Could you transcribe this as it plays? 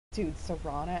Dude,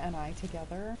 Serana and I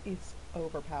together is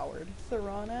overpowered.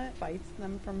 Serana fights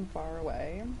them from far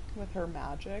away with her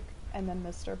magic, and then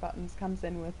Mr. Buttons comes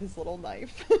in with his little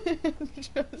knife and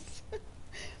just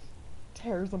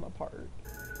tears them apart.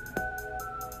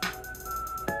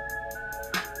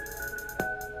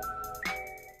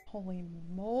 Holy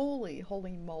moly,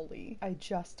 holy moly. I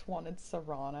just wanted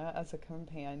Serana as a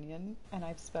companion, and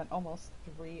I've spent almost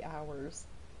 3 hours.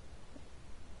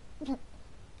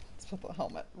 Let's put the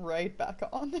helmet right back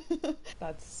on.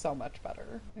 That's so much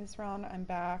better. Isran, I'm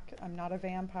back. I'm not a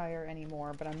vampire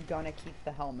anymore, but I'm gonna keep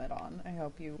the helmet on. I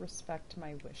hope you respect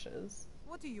my wishes.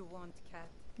 What do you want, cat?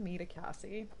 Meet a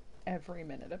Cassie every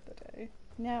minute of the day.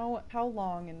 Now, how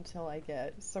long until I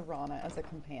get Serana as a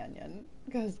companion?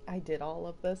 Because I did all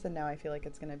of this and now I feel like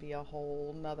it's gonna be a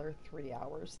whole nother 3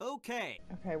 hours. Okay.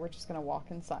 Okay, we're just gonna walk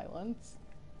in silence.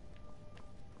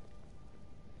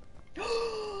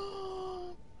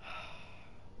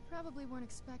 Probably weren't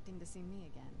expecting to see me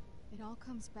again. It all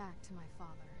comes back to my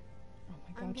father. Oh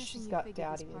my I'm god, guessing she's you got figured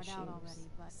daddy this part issues. out already,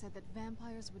 but said that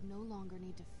vampires would no longer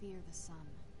need to fear the sun.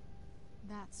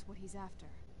 That's what he's after.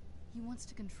 He wants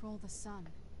to control the sun.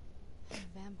 And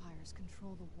vampires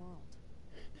control the world.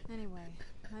 Anyway,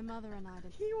 my mother and I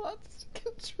did. He wants to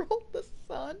control the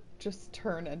sun. Just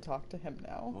turn and talk to him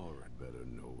now. All right, better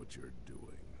know what you're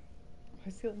doing. Why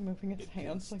is he like moving his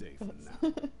hands like stay for this?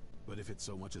 now. But if it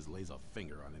so much as lays a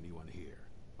finger on anyone here,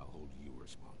 I'll hold you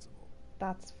responsible.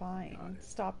 That's fine.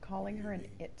 Stop calling her an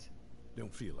it.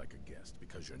 Don't feel like a guest,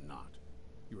 because you're not.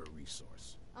 You're a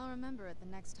resource. I'll remember it the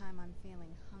next time I'm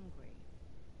feeling hungry.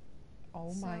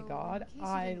 Oh So, my god, in case you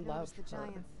I didn't love notice the her.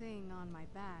 giant thing on my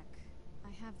back,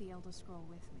 I have the Elder Scroll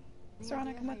with me. Any Serana,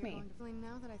 idea come how with you're me. going to feel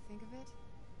now that I think of it?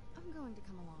 I'm going to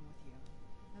come along with you.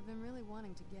 I've been really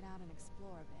wanting to get out and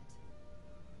explore a bit.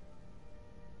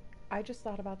 I just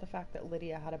thought about the fact that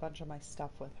Lydia had a bunch of my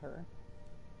stuff with her.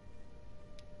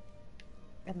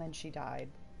 And then she died.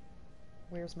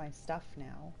 Where's my stuff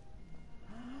now?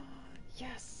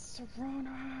 Yes,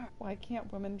 Serana! Why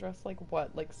can't women dress like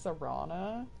what? Like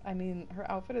Serana? I mean, her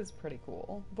outfit is pretty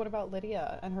cool. What about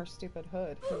Lydia and her stupid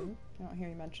hood? I don't hear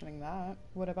you mentioning that.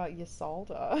 What about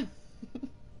Ysolda? Do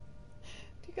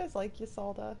you guys like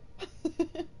Ysolda?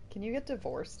 Can you get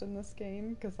divorced in this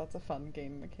game? Because that's a fun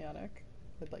game mechanic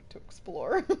I'd like to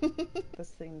explore.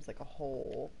 This seems like a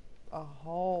whole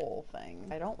thing.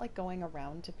 I don't like going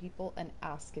around to people and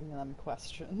asking them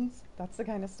questions. That's the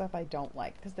kind of stuff I don't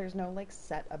like, because there's no like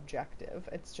set objective.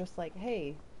 It's just like,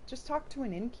 hey, just talk to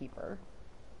an innkeeper.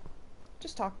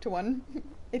 Just talk to one.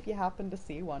 If you happen to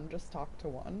see one, just talk to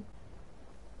one.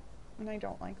 And I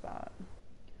don't like that.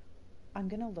 I'm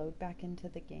gonna load back into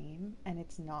the game and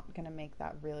it's not gonna make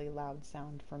that really loud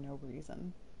sound for no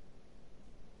reason.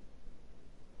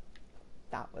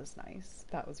 That was nice.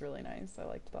 That was really nice. I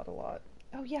liked that a lot.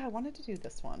 Oh yeah, I wanted to do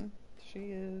this one. She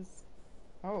is...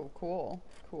 Oh, cool.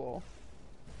 Cool.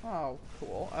 Oh,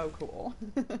 cool. Oh, cool.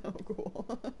 Oh,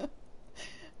 cool.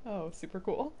 Oh, super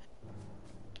cool.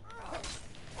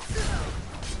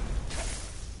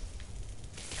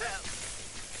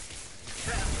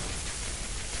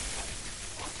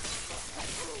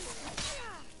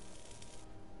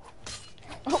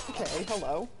 Okay,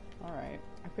 hello. Alright.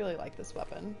 I really like this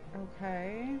weapon.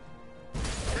 Okay.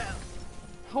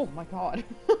 Oh my god.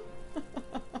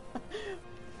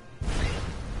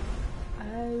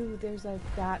 Oh, there's a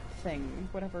bat thing.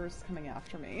 Whatever's coming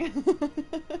after me.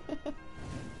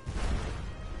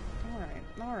 Alright.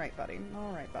 Alright, buddy.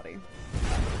 Alright, buddy.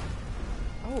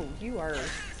 Oh, you are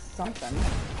something.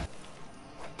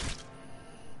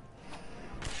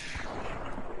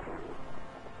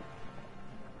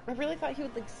 I really thought he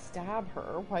would, like, stab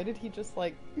her. Why did he just,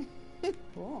 like...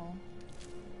 Cool.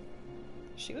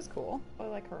 She was cool. I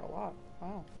like her a lot.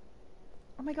 Wow.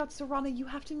 Oh my god, Serana, you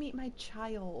have to meet my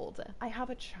child. I have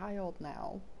a child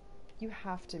now. You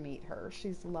have to meet her.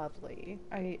 She's lovely.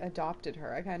 I adopted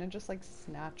her. I kind of just, like,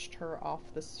 snatched her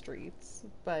off the streets.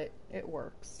 But it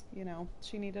works, you know?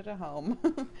 She needed a home.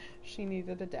 She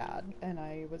needed a dad. And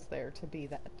I was there to be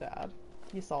that dad.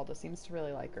 Ysolda seems to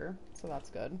really like her, so that's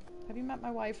good. Have you met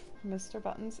my wife? Mr.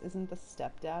 Buttons isn't the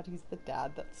stepdad, he's the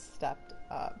dad that stepped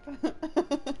up.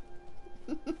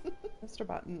 Mr.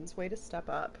 Buttons, way to step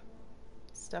up.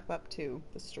 Step up to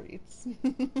the streets.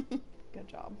 Good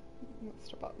job,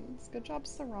 Mr. Buttons. Good job,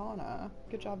 Serana.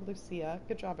 Good job, Lucia.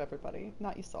 Good job, everybody.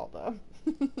 Not Ysolda.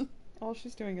 All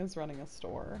she's doing is running a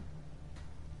store.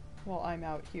 While I'm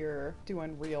out here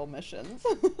doing real missions.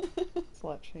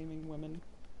 Slut-shaming women.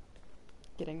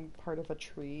 Getting part of a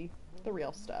tree. The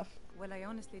real stuff. Well, I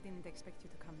honestly didn't expect you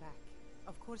to come back.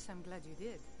 Of course, I'm glad you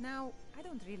did. Now, I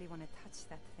don't really want to touch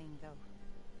that thing, though.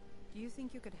 Do you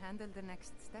think you could handle the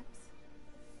next steps?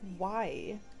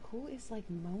 Why? Who is like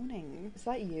moaning? Is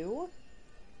that you?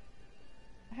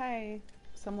 Hey,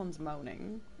 someone's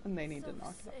moaning and they need to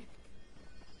knock it off.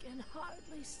 Can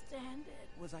hardly stand it.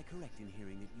 Was I correct in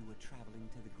hearing that you were traveling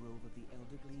to the Grove of the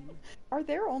Eldergleam? Are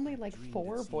there only like Dreamed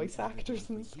 4 it voice seemed actors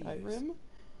in everything for years. Skyrim?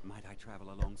 Might I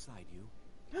travel alongside you?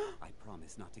 I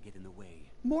promise not to get in the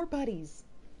way. More buddies!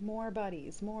 More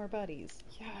buddies, more buddies.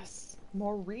 Yes!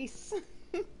 Maurice!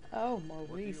 Oh,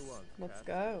 Maurice. want, Let's cat?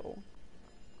 go.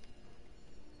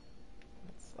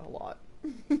 That's a lot.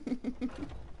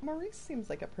 Maurice seems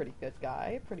like a pretty good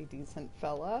guy, pretty decent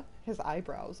fella. His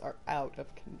eyebrows are out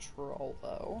of control,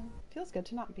 though. Feels good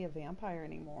to not be a vampire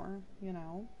anymore, you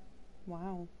know?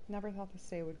 Wow. Never thought this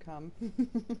day would come. Oh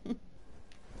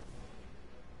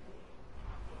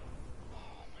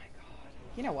my god.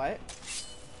 You know what?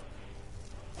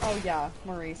 Oh yeah,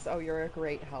 Maurice. Oh, you're a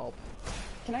great help.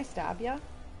 Can I stab ya?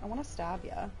 I want to stab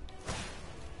ya.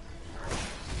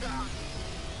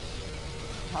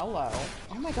 Hello.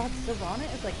 Oh my god, Serana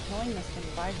is like killing this thing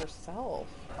by herself.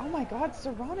 Oh my god,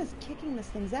 Serana's kicking this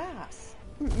thing's ass.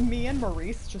 Me and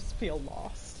Maurice just feel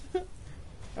lost.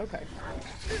 Okay.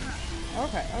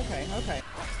 Okay, okay, okay.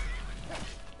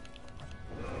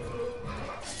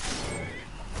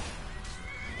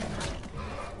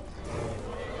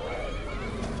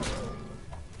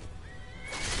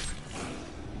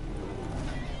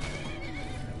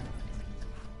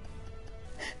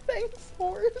 Thanks,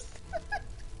 horse.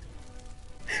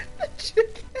 The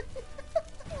chicken.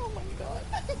 Oh my god.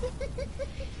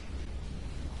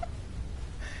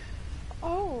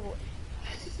 Oh.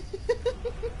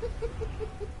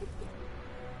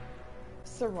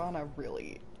 Serana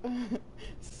really.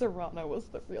 Serana was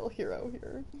the real hero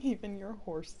here. Even your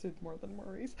horse did more than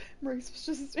Maurice. Maurice was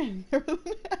just standing there with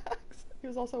an axe. He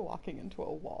was also walking into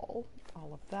a wall.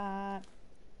 All of that.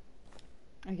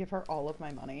 I give her all of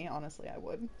my money. Honestly, I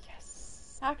would.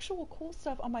 Yes. Actual cool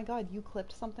stuff. Oh my god, you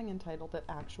clipped something and titled it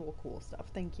Actual Cool Stuff.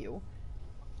 Thank you.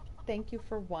 Thank you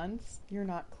for once. You're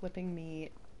not clipping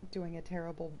me doing a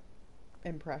terrible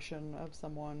impression of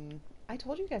someone. I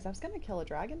told you guys I was gonna kill a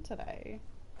dragon today.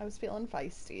 I was feeling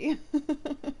feisty.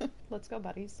 Let's go,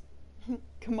 buddies.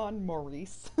 Come on,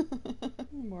 Maurice.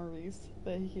 Maurice,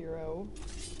 the hero.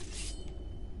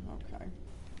 Okay.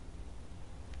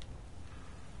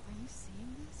 Are you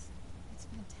seeing this? It's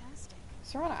fantastic.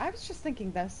 Serana, I was just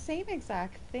thinking the same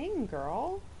exact thing,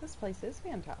 girl. This place is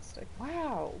fantastic.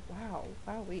 Wow, wow,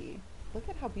 wowee. Look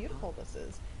at how beautiful this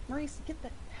is. Maurice, get the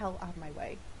hell out of my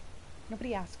way.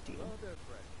 Nobody asked you. Hello there,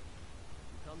 friend.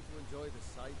 You come to enjoy the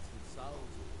sights and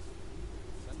sounds of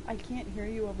this. I can't hear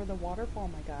you over the waterfall,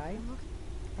 my guy.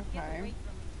 Okay.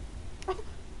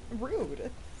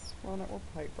 Rude. Serana or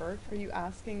Piper. Are you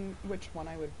asking which one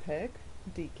I would pick?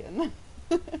 Deacon.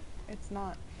 It's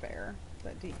not fair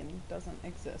that Deacon doesn't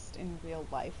exist in real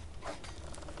life.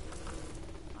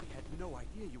 I had no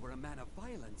idea you were a man of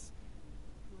violence.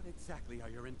 What exactly are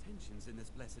your intentions in this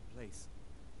blessed place?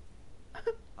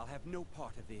 I'll have no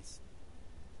part of this.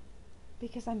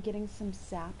 Because I'm getting some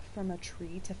sap from a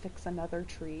tree to fix another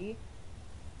tree.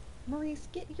 Maurice,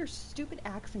 get your stupid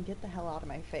axe and get the hell out of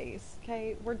my face.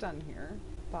 Okay, we're done here.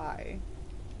 Bye.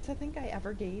 To think I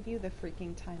ever gave you the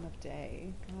freaking time of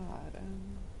day. God.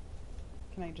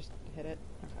 Can I just hit it?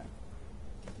 Okay.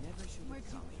 Never should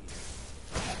have come here.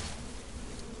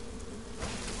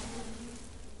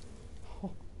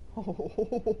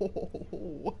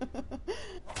 Oh.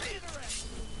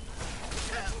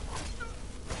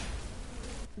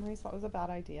 Maurice, that was a bad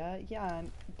idea. Yeah,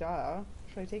 duh.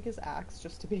 Should I take his axe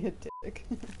just to be a dick?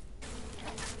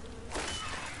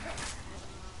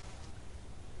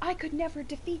 I could never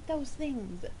defeat those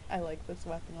things! I like this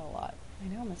weapon a lot. I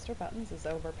know, Mr. Buttons is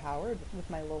overpowered with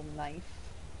my little knife.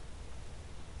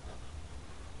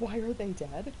 Why are they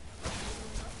dead?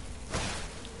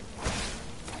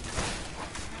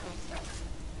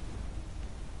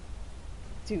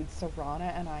 Dude,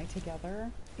 Serana and I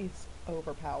together is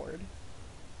overpowered.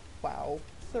 Wow.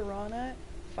 Serana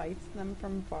fights them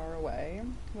from far away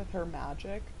with her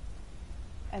magic,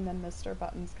 and then Mr.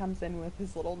 Buttons comes in with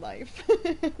his little knife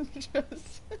and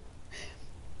just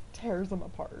tears them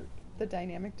apart. The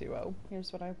dynamic duo.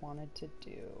 Here's what I wanted to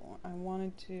do. I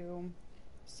wanted to...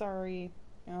 Sorry,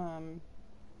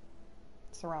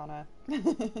 Serana.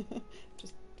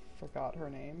 Just forgot her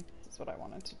name. This is what I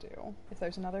wanted to do. If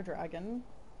there's another dragon,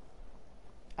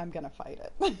 I'm gonna fight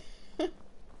it.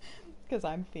 Because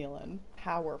I'm feeling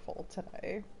powerful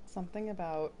today. Something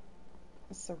about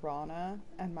Serana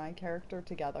and my character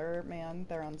together, man,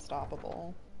 they're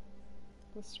unstoppable.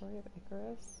 The story of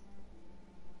Icarus?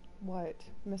 What?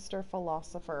 Mr.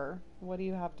 Philosopher, what do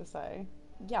you have to say?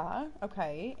 Yeah,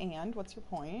 okay, and what's your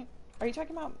point? Are you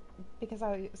talking about because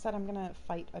I said I'm gonna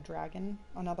fight a dragon?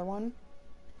 Another one?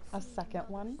 A second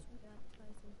one?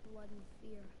 Baptized in blood and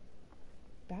fear.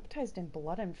 Baptized in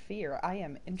blood and fear? I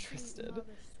am interested.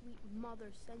 Sweet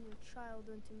mother, send your child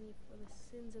unto me, for the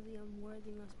sins of the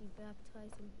unworthy must be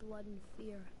baptized in blood and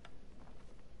fear.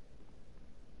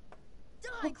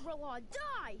 Die, Grillon,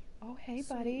 die! Oh, hey,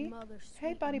 Sweet buddy. mother,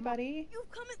 Hey, sweet buddy.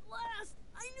 You've come at last!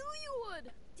 I knew you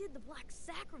would! Did the Black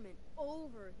Sacrament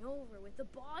over and over with the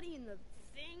body and the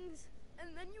things,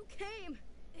 and then you came!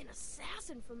 An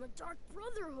assassin from the Dark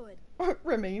Brotherhood!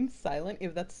 Remain silent.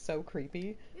 Ew, that's so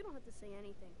creepy. You don't have to say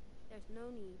anything. There's no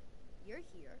need. You're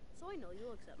here, so I know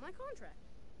you'll accept my contract.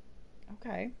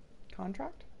 Okay.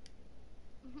 Contract?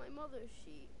 My mother,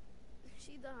 she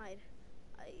died.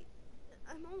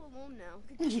 I'm all alone now.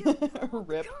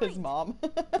 Rip his mom.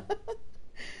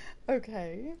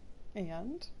 Okay.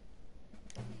 And?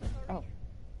 Oh.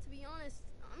 To be honest,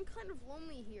 I'm kind of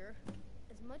lonely here.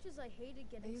 As much as I hated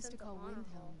I getting used to sent to call honor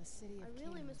Windhelm hall, the city of I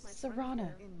really miss my kings. friends Serana.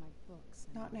 here. In my books.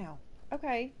 Not now.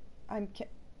 Okay.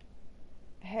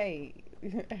 Hey.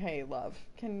 Hey, love.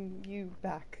 Can you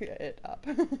back it up?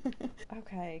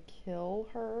 Okay, kill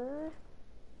her.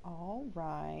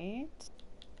 Alright.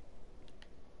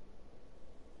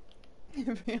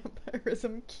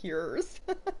 Vampirism cures.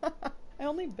 I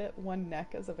only bit one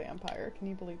neck as a vampire. Can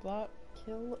you believe that?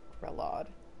 Kill Grillod.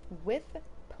 With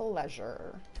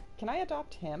pleasure. Can I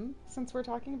adopt him? Since we're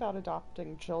talking about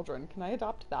adopting children, can I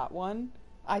adopt that one?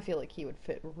 I feel like he would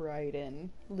fit right in.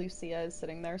 Lucia is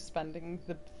sitting there spending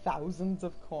the thousands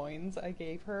of coins I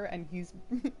gave her, and he's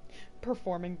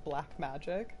performing black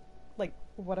magic. Like,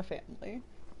 what a family.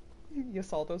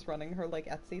 Yosaldo's running her, like,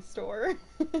 Etsy store.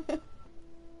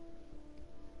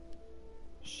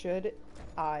 Should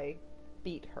I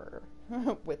beat her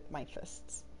with my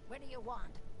fists? What do you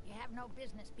want? You have no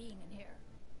business being in here.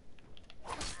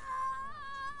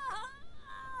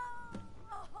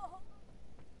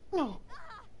 Oh.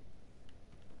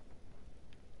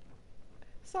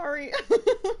 Sorry.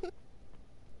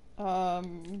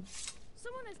 Someone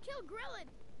has killed Grillon!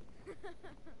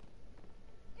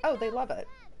 Oh, they love it.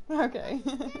 Okay.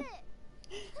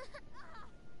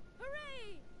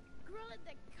 Hooray! Grillon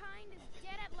the kind is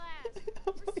dead at last!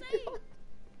 Oh We're my safe! God.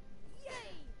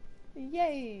 Yay!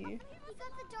 Yay. We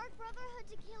got the Dark Brotherhood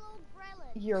to kill old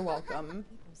Grellin. You're welcome.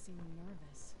 People seem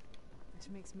nervous, which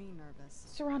makes me nervous.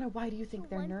 Serana, why do you think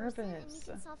they're 1%, and nervous?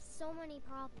 you can solve so many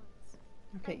problems.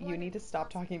 Okay, But you what need if to it's stop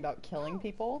possible? talking about killing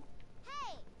people.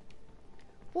 Hey!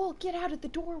 Well, get out of the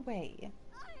doorway.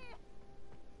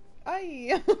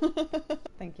 Aye.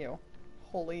 Thank you.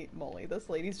 Holy moly, this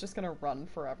lady's just gonna run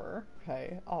forever.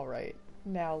 Okay, alright.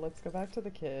 Now let's go back to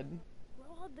the kid.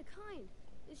 Grillon the kind.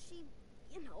 Is she,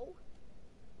 you know?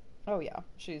 Oh yeah,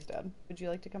 she's dead. Would you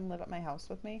like to come live at my house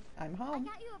with me? I'm I home.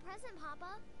 got you a present,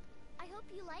 Papa. I hope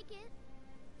you like it.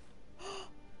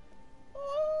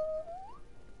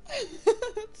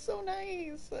 That's so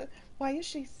nice. Why is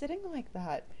she sitting like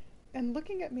that and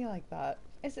looking at me like that?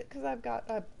 Is it because I've got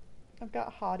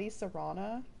hottie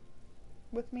Serana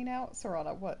with me now?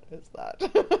 Serana, what is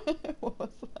that? What was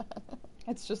that?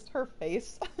 It's just her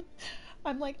face.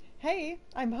 I'm like, hey,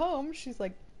 I'm home. She's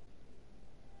like,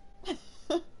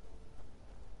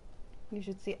 you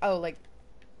should see. Oh, like,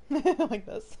 like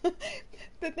this.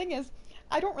 The thing is,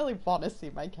 I don't really want to see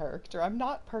my character. I'm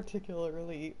not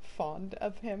particularly fond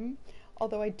of him,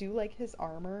 although I do like his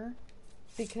armor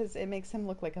because it makes him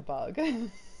look like a bug.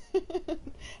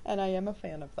 And I am a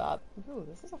fan of that. Ooh,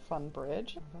 this is a fun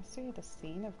bridge. Let's see the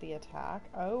scene of the attack.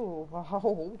 Oh,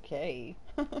 okay.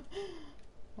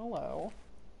 Hello.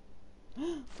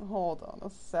 Hold on a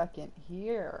second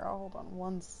here. Hold on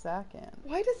 1 second.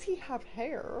 Why does he have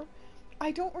hair?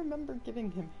 I don't remember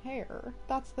giving him hair.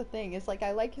 That's the thing, is like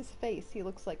I like his face. He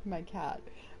looks like my cat.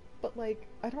 But like,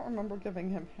 I don't remember giving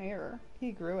him hair.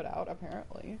 He grew it out,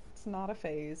 apparently. It's not a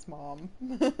phase, Mom.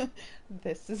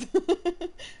 This is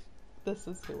this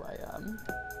is who I am.